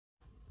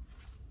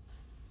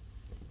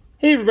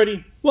Hey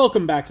everybody,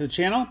 welcome back to the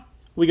channel.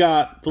 We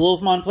got the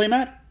Lilithmon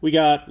playmat, we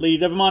got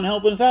Lady Devimon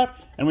helping us out,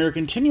 and we are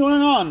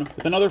continuing on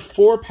with another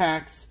 4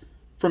 packs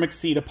from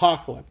Exceed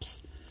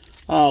Apocalypse.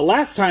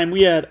 Last time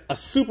we had a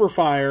Super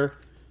Fire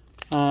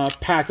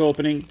pack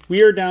opening.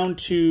 We are down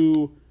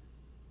to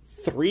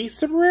 3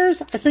 Super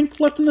Rares, I think,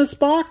 left in this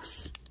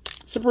box.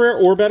 Super Rare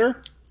or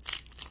better.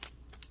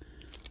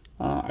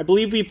 I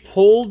believe we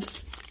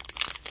pulled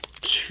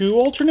 2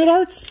 alternate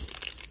arts.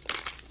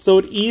 So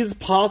it is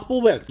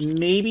possible that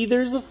maybe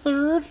there's a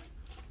third.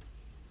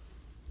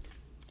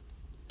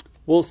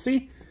 We'll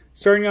see.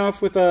 Starting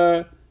off with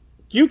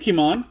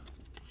Gyukimon,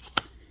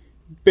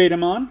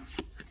 Betamon,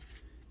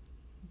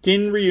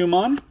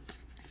 Ginryumon,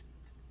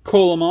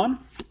 Kolamon,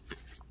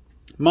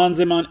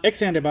 Monzemon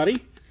X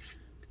Antibody,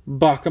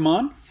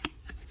 Bakamon,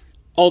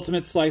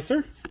 Ultimate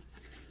Slicer,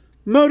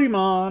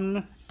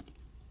 Modimon,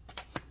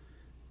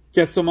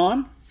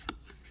 Gesomon,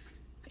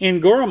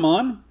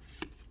 Angoramon,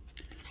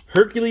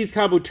 Hercules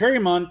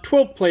Kabuterimon,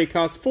 12 play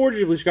cost, 4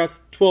 Digivolution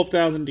cost,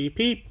 12,000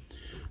 DP.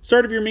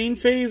 Start of your main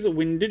phase,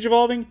 when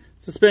Digivolving,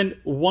 suspend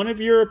one of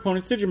your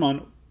opponent's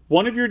Digimon.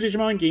 One of your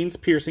Digimon gains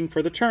piercing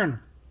for the turn.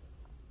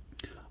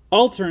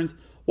 All turns,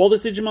 while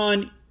this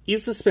Digimon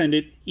is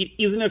suspended, it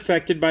isn't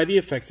affected by the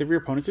effects of your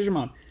opponent's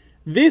Digimon.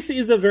 This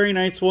is a very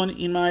nice one,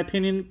 in my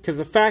opinion, because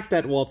the fact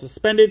that while it's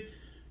suspended,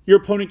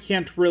 your opponent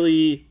can't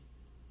really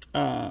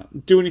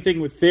do anything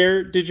with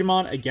their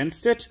Digimon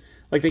against it.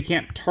 Like, they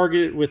can't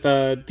target it with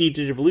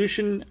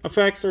de-Digivolution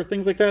effects or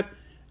things like that.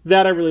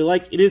 That I really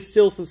like. It is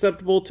still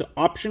susceptible to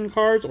option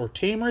cards or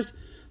tamers,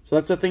 so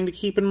that's a thing to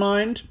keep in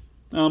mind.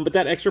 But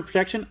that extra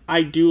protection,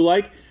 I do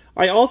like.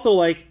 I also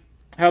like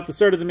how at the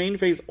start of the main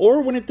phase,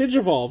 or when it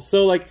Digivolves,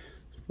 so like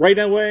right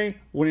away,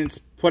 when it's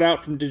put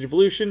out from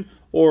Digivolution,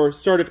 or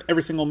start of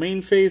every single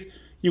main phase,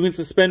 you can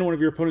suspend one of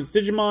your opponent's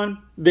Digimon,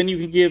 then you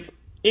can give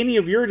any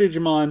of your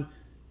Digimon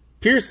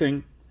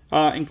piercing,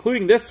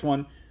 including this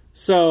one,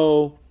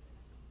 so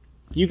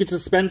you could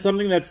suspend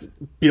something that's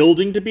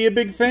building to be a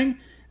big thing,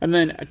 and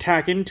then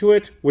attack into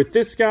it with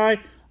this guy,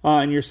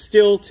 and you're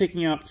still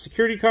taking out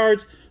security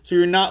cards, so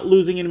you're not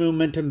losing any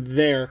momentum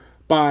there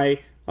by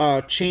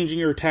changing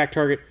your attack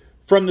target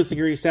from the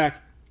security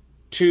stack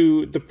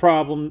to the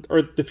problem,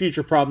 or the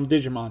future problem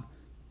Digimon.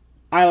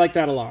 I like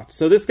that a lot.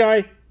 So this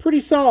guy,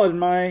 pretty solid in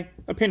my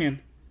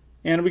opinion.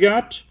 And we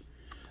got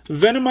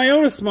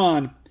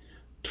Venomiotismon.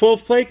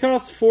 12 play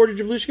costs, 4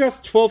 Digivolution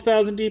costs,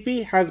 12,000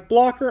 DP, has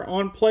blocker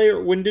on play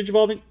or when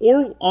Digivolving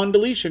or on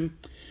deletion.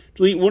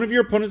 Delete one of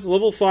your opponent's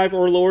level 5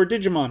 or lower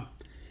Digimon.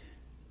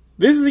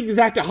 This is the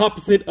exact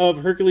opposite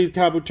of Hercules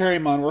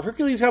Kabuterimon, where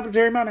Hercules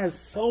Kabuterimon has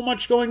so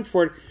much going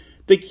for it.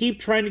 They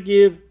keep trying to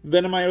give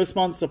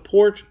Venomiotismon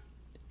support,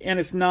 and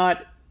it's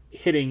not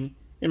hitting,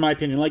 in my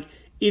opinion. Like,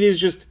 it is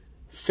just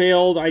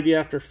failed idea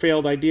after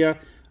failed idea.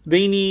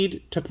 They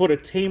need to put a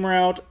tamer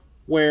out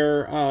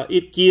where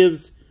it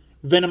gives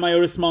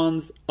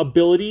Venomiotismon's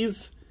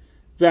abilities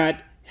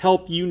that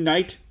help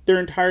unite their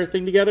entire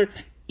thing together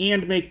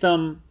and make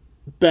them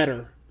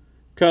better.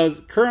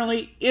 Because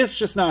currently, it's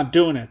just not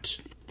doing it.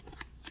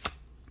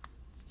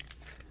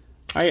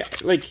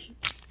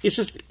 It's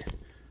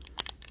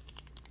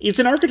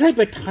an archetype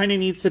that kind of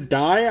needs to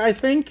die, I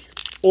think.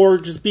 Or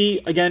just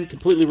be, again,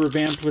 completely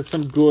revamped with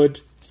some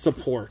good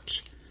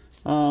support.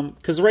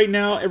 Because right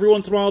now, every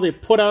once in a while, they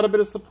put out a bit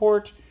of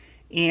support,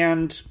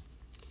 and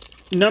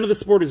none of the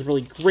support is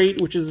really great,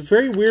 which is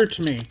very weird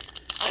to me.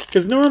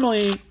 Because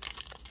normally,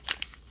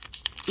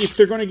 if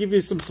they're going to give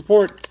you some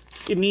support,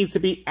 it needs to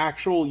be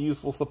actual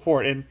useful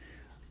support. And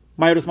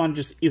Myotismon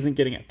just isn't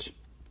getting it.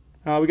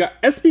 We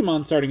got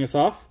Espimon starting us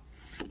off.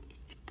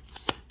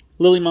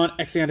 Lilymon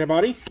X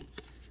Antibody.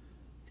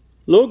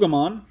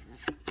 Logamon.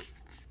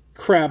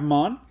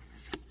 Crabmon.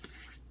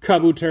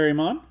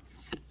 Kabuterimon.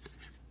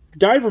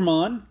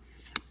 Divermon.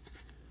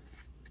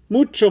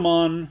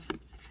 Muchomon.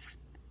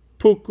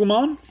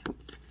 Pukumon.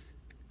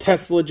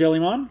 Tesla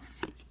Jellymon,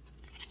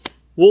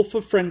 Wolf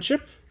of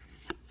Friendship,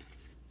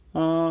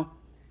 Oryumon,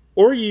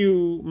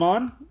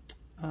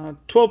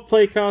 12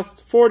 play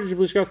cost, 4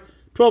 Digivolution cost,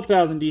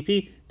 12,000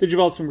 DP,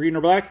 Digivolves from green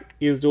or black,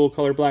 is dual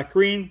color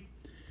black-green,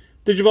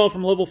 Digivolve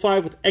from level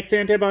 5 with X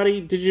Antibody,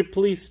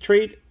 Digipolice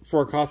trait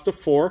for a cost of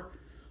 4,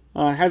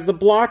 has the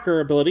blocker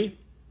ability.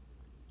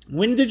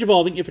 When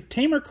Digivolving, if a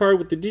tamer card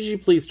with the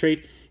Digipolice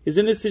trait is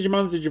in this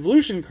Digimon's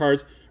Digivolution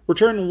cards,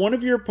 return one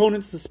of your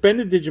opponent's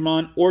suspended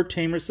Digimon or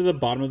tamers to the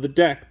bottom of the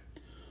deck.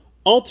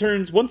 All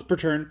turns, once per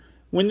turn,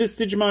 when this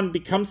Digimon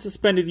becomes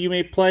suspended, you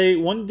may play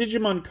one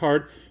Digimon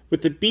card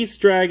with the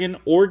Beast Dragon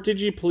or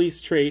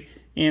Digipolice trait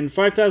and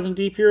 5,000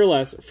 DP or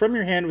less from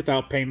your hand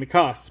without paying the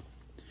cost.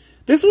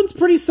 This one's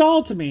pretty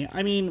solid to me.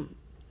 I mean,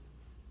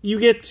 you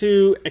get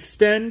to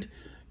extend,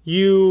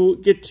 you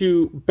get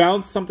to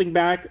bounce something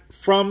back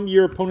from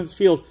your opponent's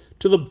field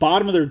to the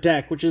bottom of their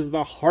deck, which is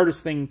the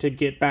hardest thing to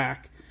get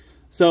back.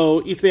 So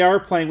if they are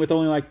playing with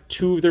only like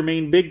 2 of their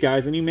main big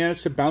guys and you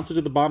manage to bounce it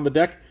to the bottom of the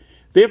deck,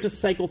 they have to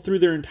cycle through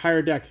their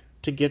entire deck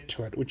to get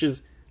to it, which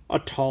is a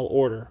tall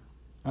order.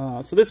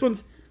 So this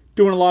one's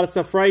doing a lot of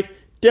stuff right.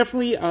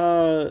 Definitely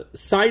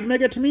side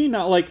mega to me,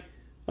 not like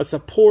a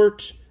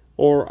support,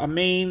 or a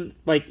main.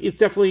 Like, it's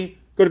definitely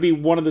going to be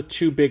one of the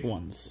two big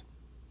ones.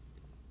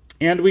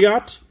 And we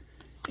got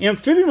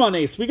Amphibimon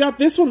Ace. We got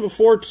this one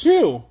before,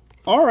 too.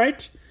 All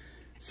right.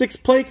 6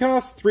 play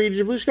cost, 3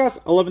 Digivolution cost,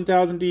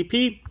 11,000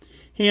 DP.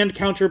 Hand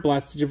counter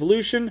Blast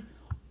Digivolution.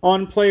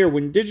 On play or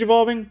when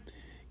Digivolving,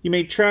 you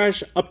may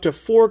trash up to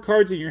 4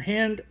 cards in your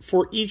hand.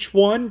 For each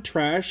one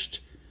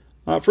trash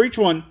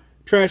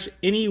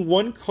any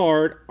one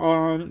card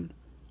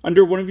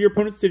under one of your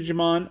opponent's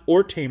Digimon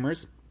or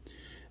Tamers.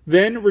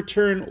 Then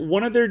return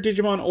one of their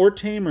Digimon or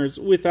Tamers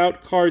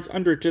without cards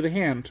under it to the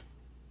hand.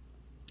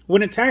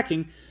 When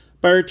attacking,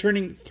 by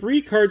returning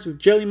 3 cards with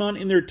Jellymon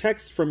in their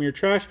text from your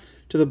trash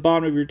to the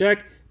bottom of your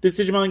deck, this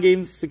Digimon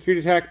gains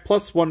security attack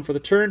 +1 for the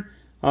turn.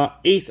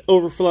 Ace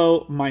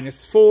Overflow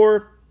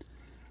 -4.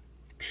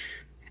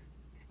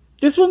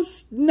 This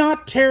one's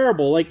not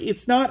terrible. Like,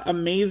 it's not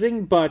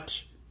amazing,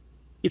 but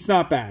it's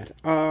not bad.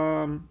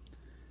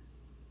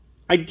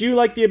 I do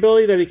like the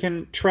ability that it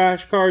can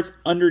trash cards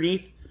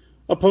underneath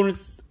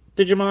opponent's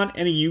Digimon,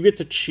 and you get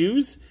to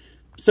choose.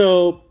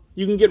 So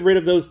you can get rid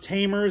of those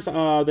Tamers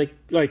that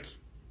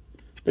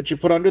you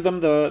put under them,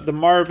 the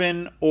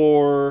Marvin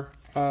or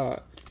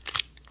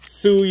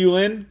Su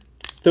Yulin.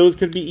 Those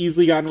could be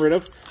easily gotten rid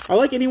of. I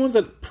like any ones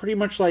that pretty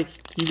much, like,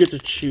 you get to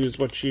choose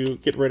what you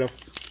get rid of.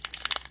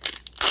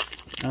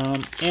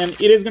 And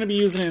it is going to be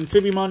used in an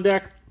Amphibimon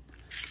deck.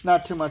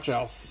 Not too much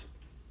else.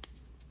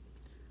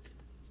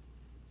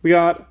 We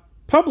got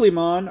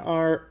Publimon,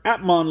 our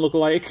Atmon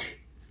lookalike.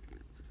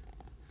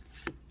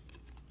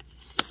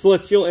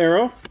 Celestial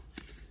Arrow.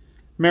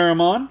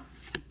 Marimon.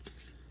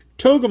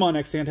 Togemon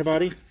X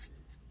Antibody.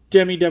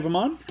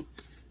 Demi-Devimon.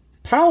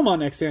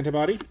 Palmon X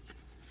Antibody.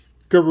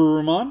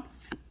 Garurumon.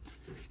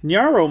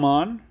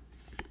 Nyaromon.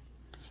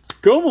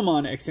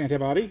 Gomamon X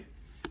Antibody.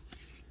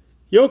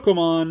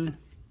 Yokomon.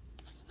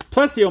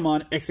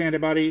 Plesiomon X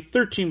Antibody.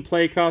 13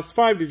 play cost,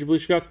 5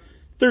 Digivolution cost,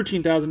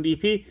 13,000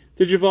 DP.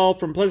 Digivolve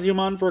from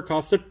Plesiomon for a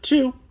cost of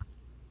 2.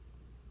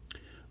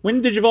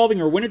 When Digivolving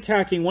or when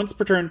attacking once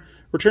per turn,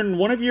 return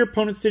one of your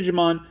opponent's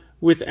Digimon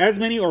with as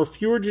many or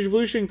fewer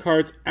Digivolution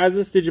cards as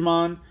this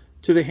Digimon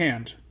to the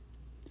hand.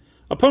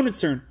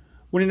 Opponent's turn.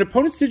 When an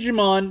opponent's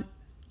Digimon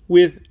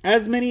with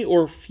as many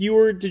or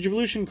fewer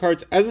Digivolution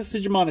cards as this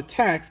Digimon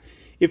attacks,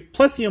 if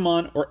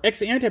Plesiomon or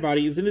X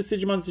Antibody is in this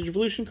Digimon's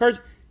Digivolution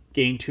cards,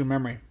 gain 2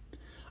 memory.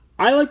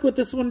 I like what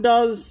this one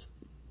does.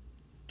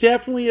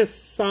 Definitely a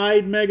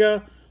side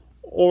mega,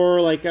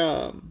 or like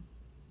not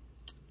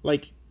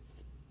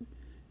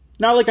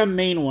like a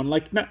main one.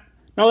 Like not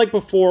like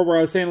before where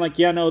I was saying like,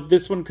 yeah, no,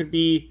 this one could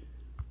be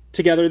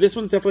together. This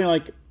one's definitely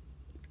like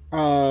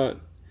not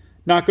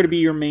going to be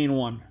your main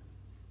one.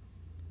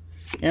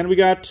 And we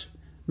got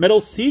Metal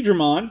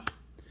Seedramon,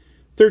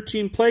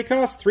 13 play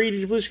cost, 3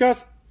 Digivolution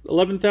cost,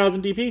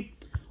 11,000 DP.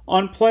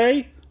 On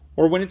play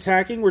or when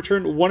attacking,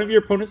 return one of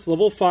your opponent's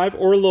level 5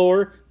 or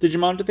lower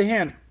Digimon to the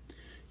hand.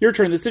 Your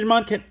turn. This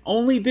Digimon can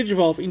only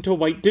Digivolve into a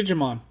white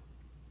Digimon.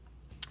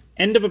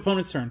 End of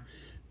opponent's turn.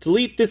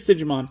 Delete this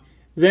Digimon.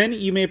 Then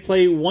you may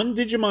play one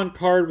Digimon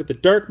card with the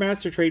Dark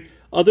Master trait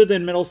other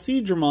than Metal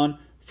Seedramon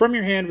from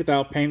your hand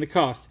without paying the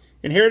cost.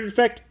 Inherited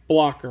effect,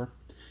 blocker.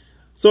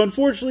 So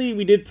unfortunately,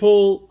 we did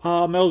pull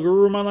Metal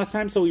Garurumon last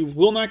time, so we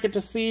will not get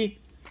to see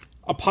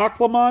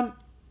Apoclymon.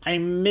 I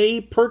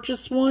may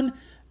purchase one.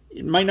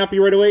 It might not be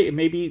right away. It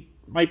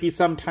might be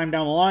some time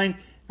down the line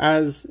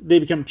as they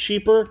become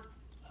cheaper.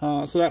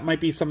 So that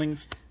might be something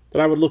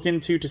that I would look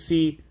into to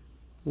see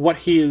what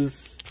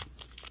his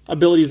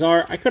abilities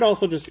are. I could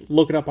also just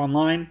look it up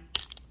online.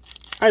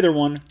 Either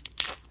one.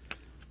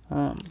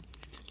 But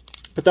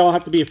that'll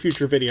have to be a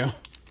future video.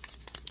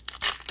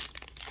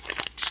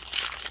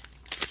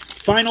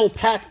 Final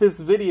pack this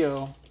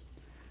video.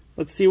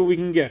 Let's see what we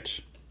can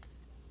get.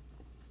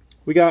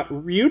 We got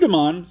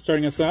Ryudamon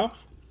starting us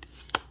off.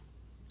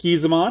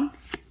 Gizamon.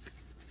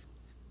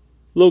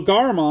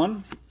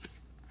 Logaramon.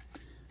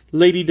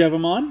 Lady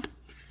Devimon.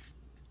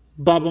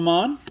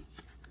 Babamon.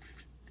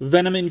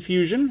 Venom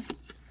Infusion.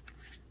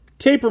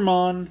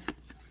 Tapermon.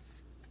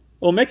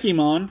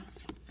 Omekimon.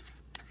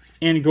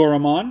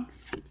 Angoramon.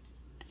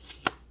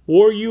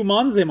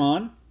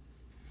 Waryumonzemon.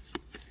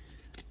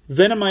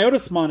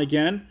 Venomiotismon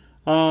again.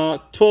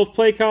 12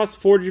 play cost,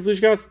 4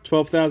 Digivolution cost,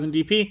 12,000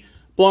 DP.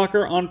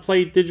 Blocker on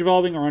play,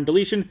 Digivolving, or on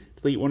deletion.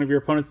 Delete one of your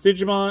opponent's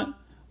Digimon.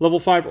 Level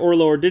 5 or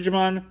lower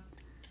Digimon.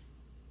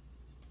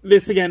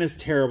 This again is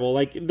terrible.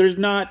 Like, there's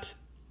not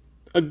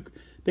a...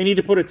 They need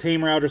to put a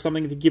tamer out or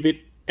something to give it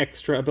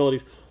extra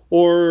abilities.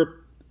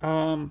 Or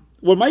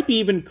what might be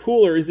even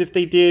cooler is if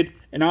they did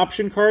an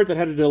option card that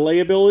had a delay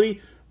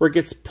ability where it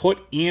gets put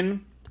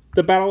in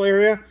the battle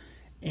area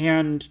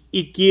and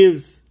it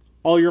gives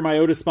all your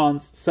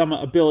Myotismons some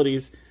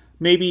abilities.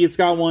 Maybe it's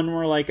got one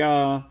where like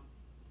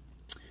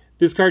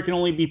this card can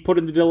only be put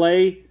in the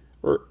delay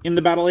or in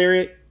the battle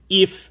area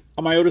if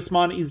a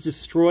Myotismon is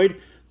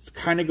destroyed. To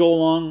kind of go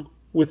along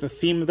with the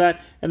theme of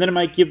that. And then it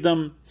might give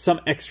them some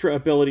extra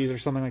abilities or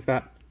something like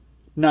that.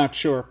 Not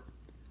sure.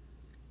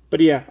 But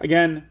yeah,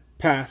 again,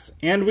 pass.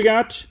 And we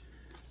got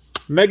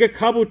Mega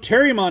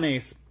Kabuterimon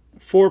Ace.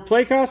 4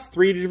 play costs,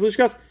 3 Digivolution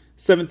costs,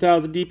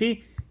 7,000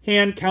 DP.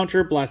 Hand,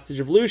 counter, blast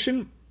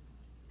Digivolution.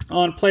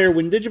 On player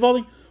when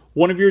Digivolving,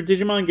 one of your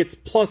Digimon gets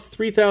plus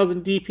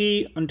 3,000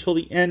 DP until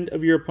the end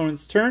of your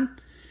opponent's turn.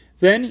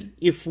 Then,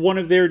 if one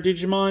of their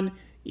Digimon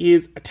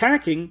is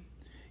attacking,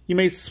 you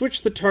may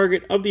switch the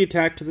target of the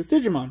attack to this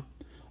Digimon.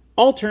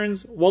 All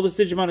turns, while this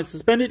Digimon is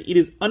suspended, it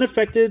is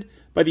unaffected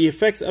by the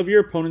effects of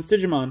your opponent's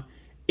Digimon.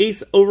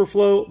 Ace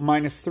Overflow,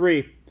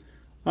 -3.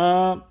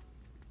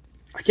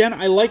 Again,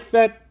 I like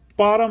that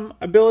bottom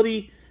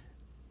ability.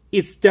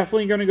 It's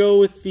definitely going to go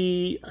with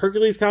the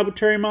Hercules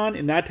Kabuterimon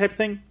and that type of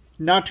thing.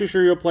 Not too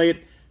sure you'll play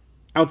it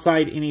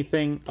outside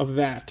anything of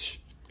that.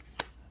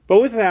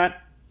 But with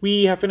that,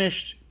 we have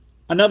finished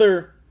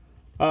another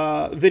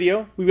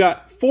video. We've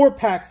got 4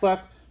 packs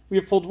left. We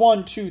have pulled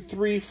 1, 2,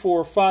 3,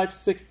 4, 5,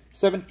 6,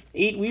 7,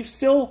 8. We've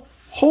still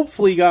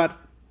hopefully got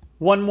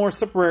one more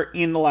super rare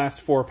in the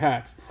last 4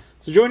 packs.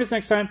 So join us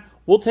next time.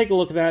 We'll take a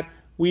look at that.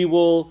 We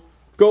will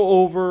go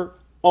over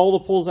all the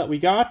pulls that we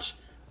got.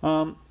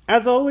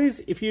 As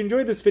always, if you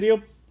enjoyed this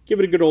video, give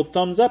it a good old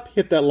thumbs up.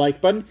 Hit that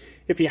like button.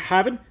 If you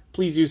haven't,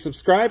 please do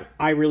subscribe.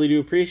 I really do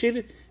appreciate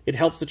it. It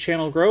helps the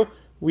channel grow.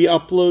 We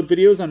upload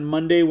videos on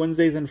Monday,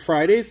 Wednesdays, and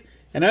Fridays.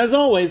 And as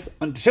always,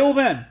 until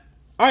then,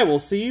 I will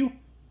see you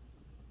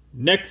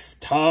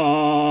next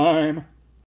time.